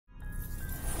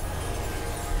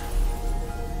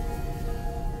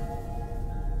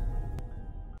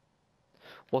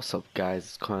What's up guys,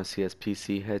 it's Connor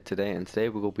CSPC here today, and today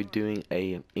we're going to be doing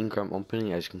a Engram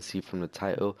opening, as you can see from the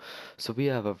title. So we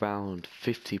have around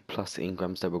 50 plus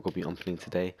Engrams that we're going to be opening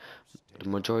today. The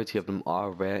majority of them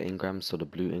are rare Engrams, so the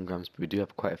blue Engrams, but we do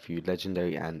have quite a few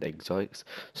legendary and exotics.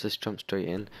 So let's jump straight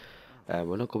in.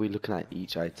 We're not going to be looking at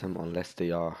each item unless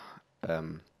they are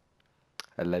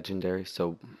a legendary,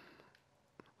 so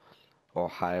or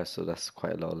higher, so that's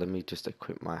quite low. Let me just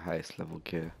equip my highest level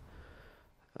gear.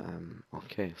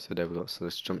 Okay, so there we go. So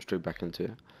let's jump straight back into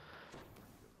it.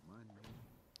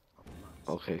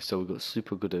 Okay, so we got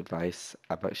super good advice.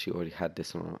 I've actually already had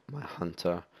this on my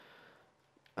hunter.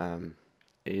 It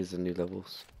is a new level,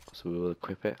 so we will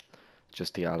equip it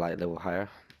just to get our light level higher,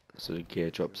 so the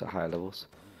gear drops at higher levels.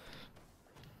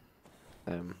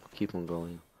 Keep on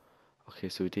going. Okay,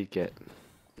 so we did get,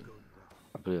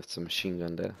 I believe, some machine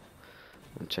gun there.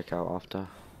 And check out after.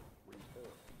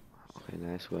 Okay,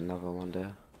 nice. We got another one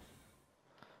there.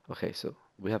 Okay, so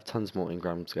we have tons more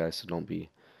engrams, guys, so don't be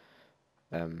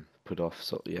put off.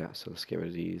 So yeah, so let's get rid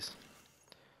of these.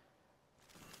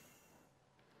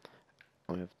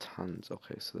 Oh, we have tons.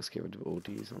 Okay, so let's get rid of all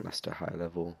these unless they're high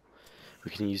level.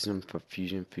 We can use them for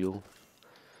fusion fuel.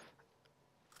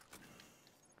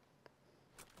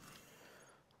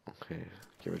 Okay,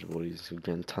 get rid of all these.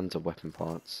 Again, tons of weapon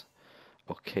parts.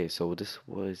 Okay, so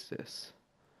what is this?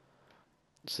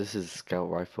 So this is a scout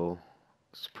rifle.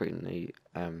 It's pretty neat.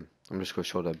 I'm just gonna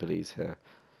show the abilities here,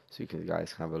 so you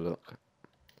guys can have a look.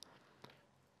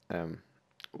 And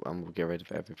we'll get rid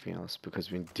of everything else because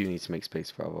we do need to make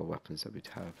space for other weapons that we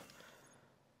have.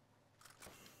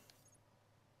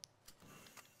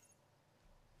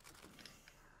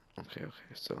 Okay,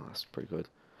 so that's pretty good.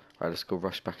 Alright, let's go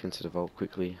rush back into the vault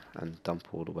quickly and dump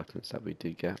all the weapons that we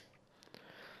did get.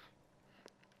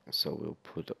 So we'll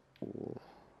put all,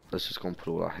 let's just go and put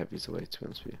all our heavies away, to be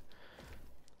honest with you.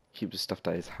 Keep the stuff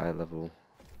that is high level.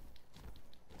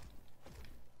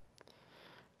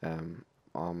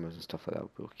 Armors and stuff like that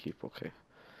we'll keep. Okay,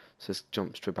 so let's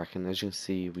jump straight back in. As you can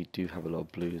see, we do have a lot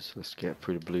of blues. Let's get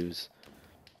through the blues.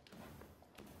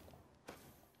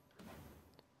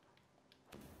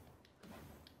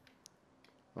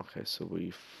 Okay, so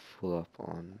we full up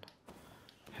on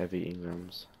heavy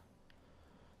engrams.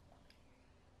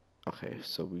 Okay,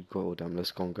 so we got all them.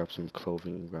 Let's go and grab some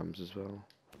clothing engrams as well.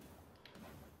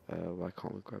 Why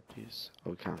can't we grab these? Oh,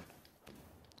 we can.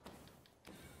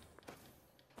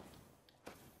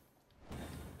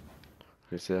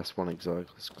 Okay, so that's one exotic.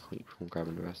 Let's keep on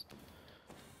grabbing the rest.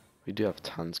 We do have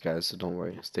tons, guys, so don't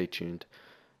worry. Stay tuned.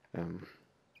 If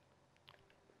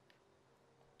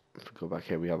we go back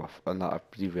here, we have another. I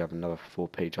believe we have another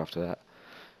 4-page after that.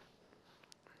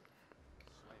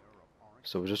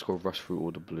 So we'll just go rush through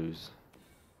all the blues.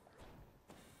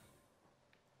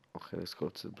 Okay, let's go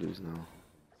to the blues now.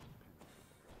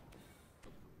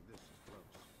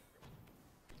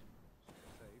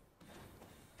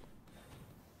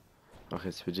 Okay,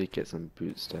 so we did get some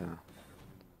boots there.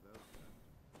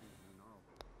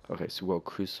 Okay, so we got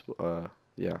crucible,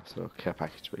 yeah, so care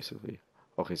package basically.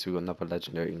 Okay, so we got another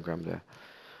legendary engram there.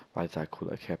 Why did I call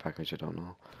it a care package? I don't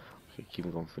know. Okay,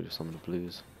 keep going through some of the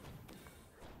blues.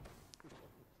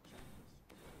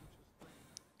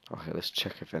 Okay, let's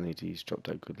check if any of these dropped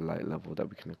at a good light level that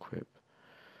we can equip.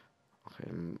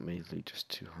 Okay, mainly just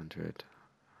 200.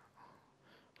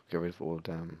 Get rid of all of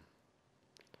them.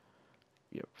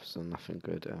 Yep, so nothing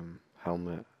good.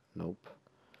 Helmet, nope.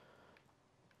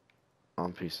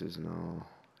 Arm pieces, no.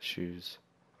 Shoes,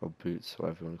 or boots,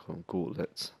 whatever you want to call them.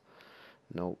 Gauntlets,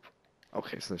 nope.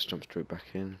 Okay, so let's jump straight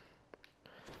back in.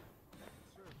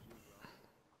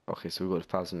 Okay, so we've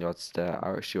got 1,000 yards there.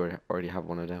 I actually already have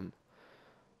one of them.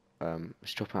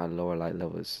 It's dropping at a lower light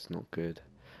level, it's not good.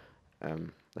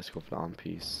 Let's go for the arm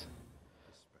piece.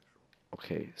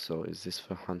 Okay, so is this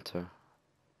for hunter?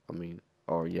 I mean,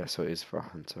 oh yeah, so it is for a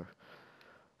hunter.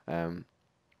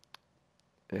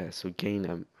 Yeah, so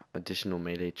gain additional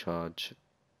melee charge.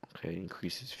 Okay,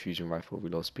 increases fusion rifle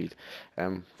reload speed.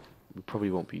 We probably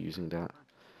won't be using that.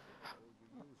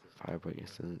 Firebreak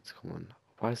instance, come on.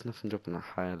 Why is nothing dropping at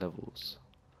higher levels?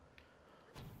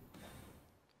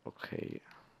 Okay.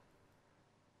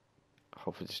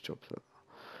 Hopefully this drops that.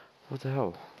 What the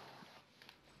hell?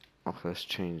 Okay, let's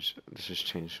just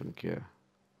change some gear.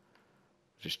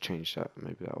 Just change that,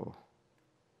 maybe that will.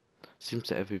 Seems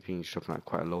that everything's dropping at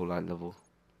quite a low light level.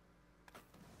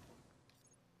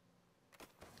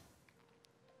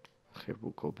 Okay,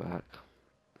 we'll go back.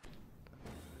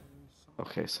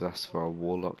 Okay, so that's for a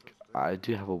warlock. I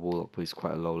do have a warlock, but he's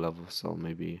quite a low level, so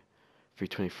maybe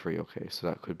 323. Okay, so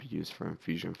that could be used for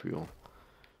infusion fuel.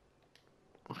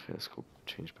 Okay, let's go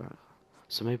change back.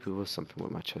 So maybe it was something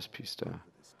with my chest piece there.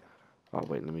 Oh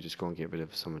wait, let me just go and get rid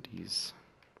of some of these.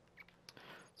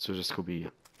 So just gonna be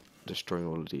destroying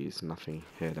all of these, nothing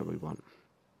here that we want.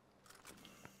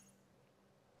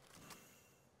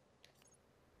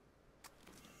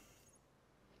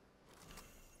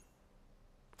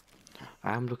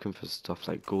 I am looking for stuff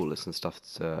like gauntlets and stuff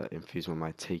to infuse with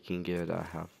my taking gear that I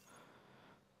have.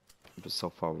 But so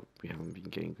far we haven't been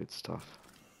getting good stuff.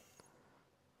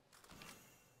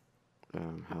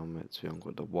 Helmets, we haven't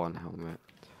got the one helmet.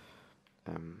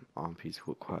 Arm piece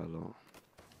got quite a lot.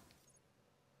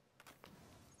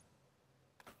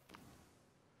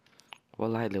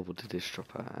 What light level did this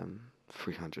drop at?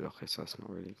 300, okay, so that's not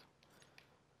really...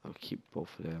 I'll keep both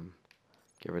of them.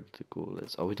 Get rid of the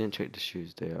gauntlets. Oh, we didn't check the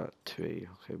shoes, they are at 280,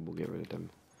 okay, we'll get rid of them.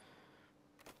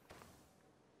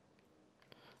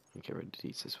 And get rid of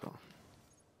these as well.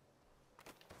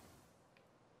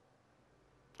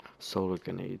 Solar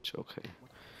grenade, okay.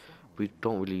 We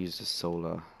don't really use the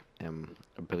solar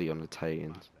ability on the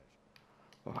Titans.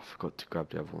 Oh, I forgot to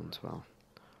grab the other one as well.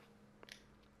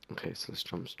 Okay, so let's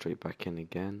jump straight back in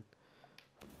again.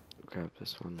 Grab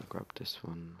this one, grab this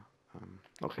one.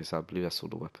 Okay, so I believe that's all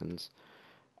the weapons.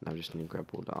 Now I just need to grab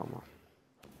all the armor.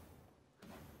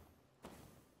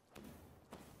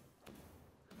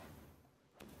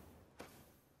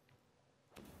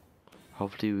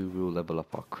 Hopefully we will level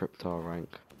up our Cryptarch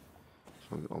rank.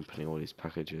 So I'm opening all these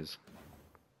packages.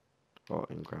 Or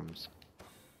Engrams.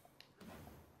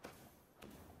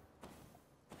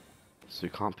 So we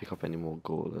can't pick up any more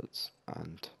gauntlets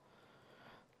and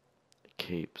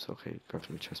capes. Okay, grab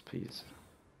from the chest please.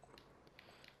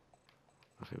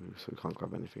 Okay, so we can't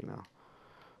grab anything now.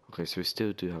 Okay, so we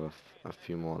still do have a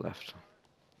few more left.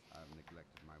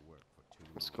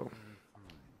 Let's go.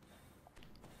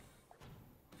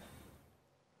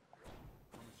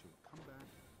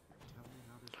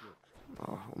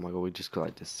 Oh my god, we just got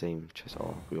like the same chest.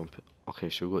 Oh, we want. Okay,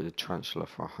 so we got the tarantula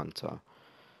for a hunter.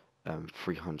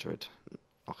 300.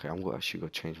 Okay, I'm gonna actually go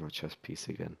change my chest piece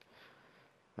again.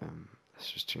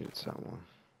 Let's just change it to that one.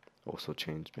 Also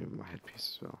change maybe my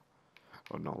headpiece as well.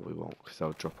 Oh no, we won't, because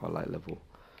that'll drop our light level.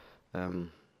 We've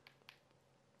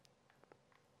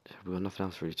got nothing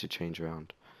else really to change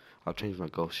around. I'll change my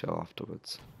ghost shell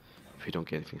afterwards, if we don't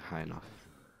get anything high enough.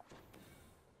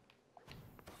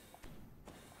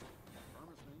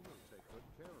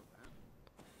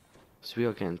 So we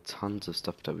are getting tons of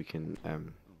stuff that we can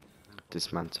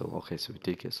dismantle. Okay, so we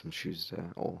did get some shoes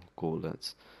there, or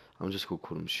gauntlets. I'm just gonna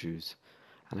call them shoes.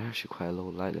 And they're actually quite a low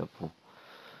light level.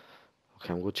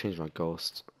 Okay, I'm gonna change my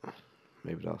ghost.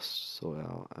 Maybe that'll sort it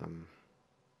out.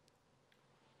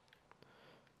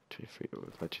 23.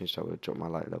 If I change that, I would drop my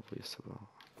light level as well.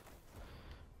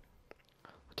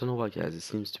 I don't know why, guys. It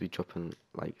seems to be dropping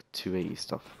like 280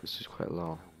 stuff, which is quite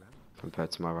low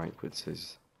compared to my rank, which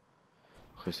is.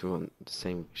 Okay, so we want the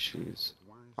same shoes.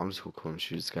 I'm just gonna call them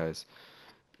shoes, guys.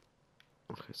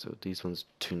 Okay, so these ones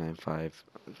 295,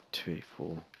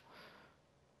 284.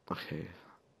 Okay,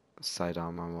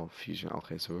 sidearm ammo fusion.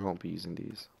 Okay, so we won't be using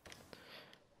these.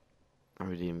 I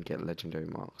really even get legendary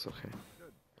marks. Okay.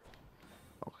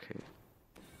 Okay.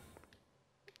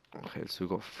 Okay, so we've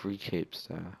got 3 capes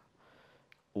there.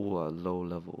 All at low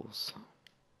levels.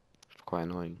 It's quite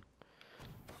annoying.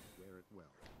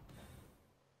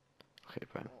 Okay,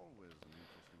 fine.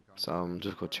 So I'm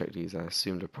just gonna check these. I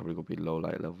assume they're probably gonna be low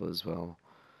light level as well.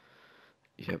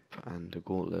 Yep, and the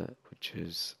gauntlet, which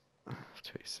is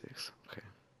 26. Okay.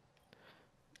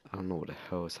 I don't know what the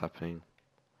hell is happening.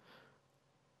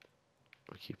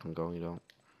 We keep on going though.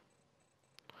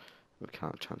 We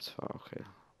can't transfer. Okay,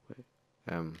 wait.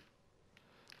 I'm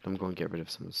going to get rid of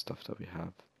some of the stuff that we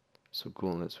have. So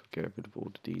gauntlets, we'll get rid of all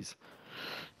of these.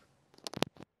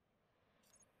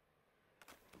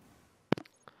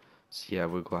 So yeah,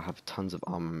 we're gonna have tons of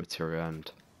armor material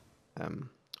and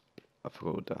I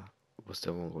forgot that. We'll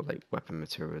still want to go like weapon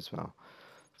material as well.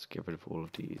 Let's get rid of all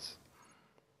of these.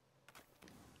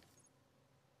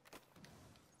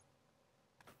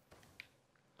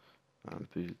 And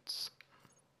boots.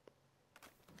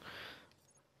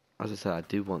 As I said, I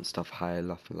do want stuff higher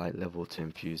light level to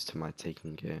infuse to my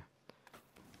taking gear.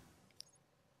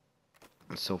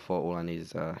 And so far all I need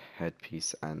is a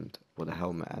headpiece and a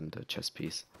helmet and a chest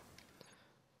piece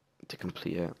to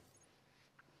complete it.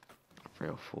 3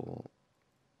 or 4.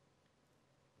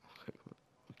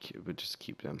 Okay, we'll just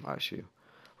keep them. Actually,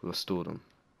 we'll store them.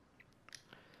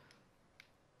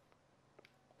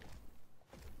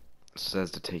 So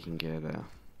there's the taking gear there.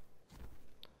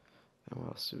 And what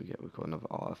else do we get? We've got another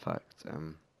artifact.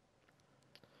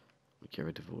 We get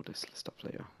rid of all this stuff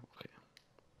later. Okay.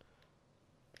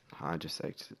 I just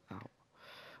exited out.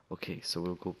 Okay, so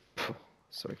we'll go.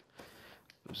 Sorry,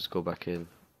 we'll just go back in.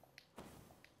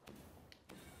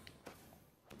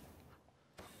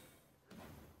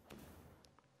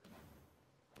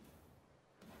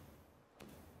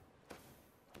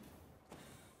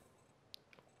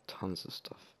 Tons of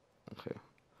stuff. Okay.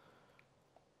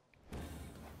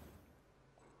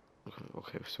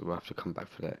 Okay, so we'll have to come back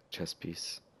for that chest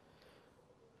piece.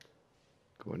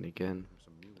 Go in again.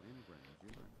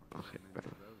 Okay,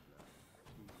 bang.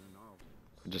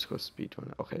 I just got speed on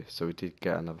it. Okay, so we did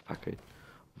get another package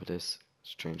of this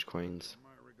strange coins.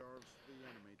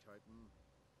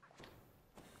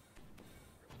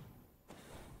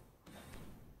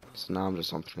 So now I'm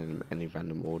just opening in any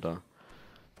random order.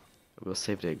 We'll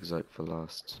save the exotic for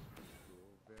last.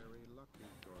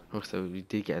 Oh, so we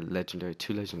did get a legendary,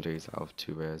 2 legendaries out of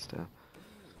 2 rares there.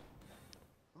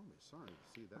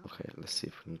 Okay, let's see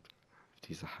if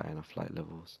these are high enough light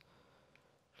levels.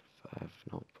 5,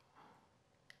 nope.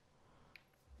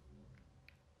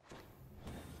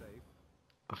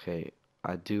 Okay,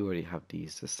 I do already have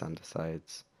these, the standard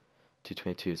sides.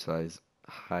 222 size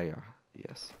higher,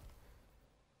 yes.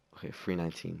 Okay,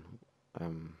 319.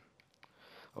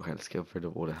 Okay, let's get rid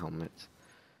of all the helmets.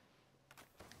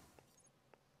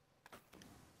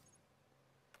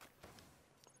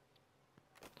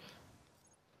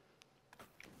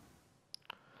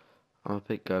 I'm a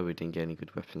bit gutted we didn't get any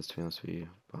good weapons, to be honest with you,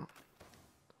 but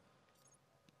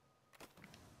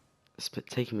it's been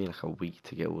taking me like a week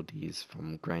to get all these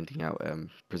from grinding out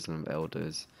Prison of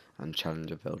Elders and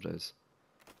Challenge of Elders.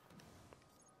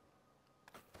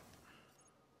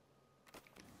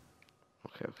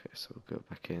 Okay, so we'll go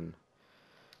back in.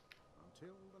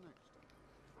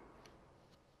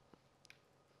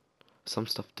 Some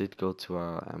stuff did go to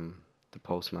our the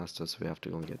postmaster, so we have to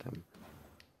go and get them.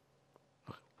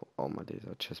 Oh my days,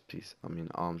 our chest piece. I mean,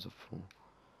 arms are full.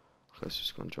 Okay, let's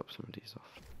just go and drop some of these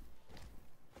off.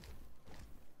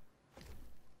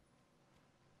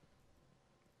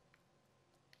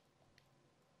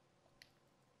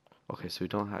 Okay, so we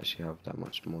don't actually have that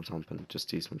much more dumping,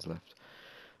 just these ones left.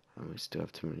 And we still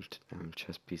have too many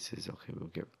chest pieces. Okay,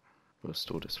 we'll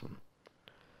store this one.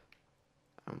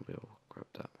 And we'll grab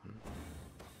that one.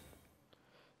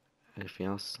 Anything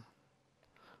else?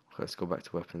 Okay, let's go back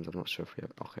to weapons. I'm not sure if we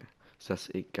have. Okay, so that's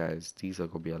it, guys. These are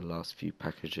gonna be our last few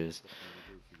packages.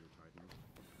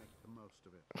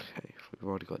 Okay, we've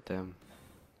already got them.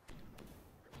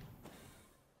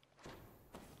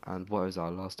 And what is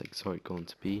our last exotic going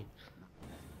to be?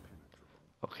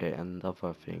 Okay,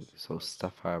 another thing. So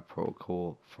Sapphire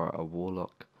Protocol for a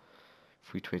Warlock.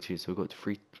 322. So we've got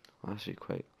 3. Actually,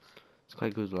 it's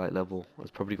quite good light level.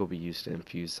 It's probably gonna be used to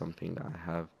infuse something that I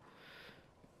have.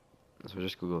 So we're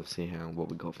just gonna go see here what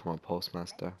we got from our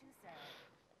postmaster.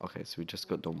 Okay, so we just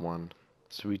got the one.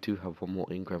 So we do have one more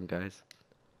Engram, guys.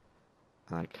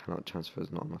 And I cannot transfer,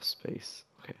 there's not enough space.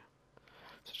 Okay,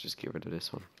 so just get rid of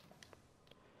this one.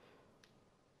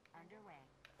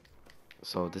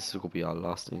 So this is gonna be our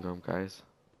last Engram, guys.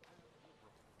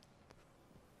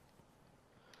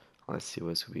 Let's see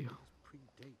what it's gonna be.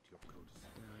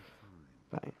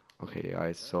 Bang. Okay,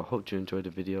 guys. So I hope you enjoyed the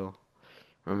video.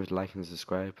 Remember to like and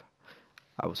subscribe.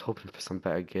 I was hoping for some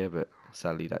better gear, but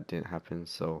sadly that didn't happen.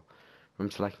 So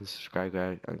remember to like and subscribe,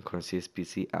 guys, and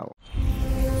CSPC out.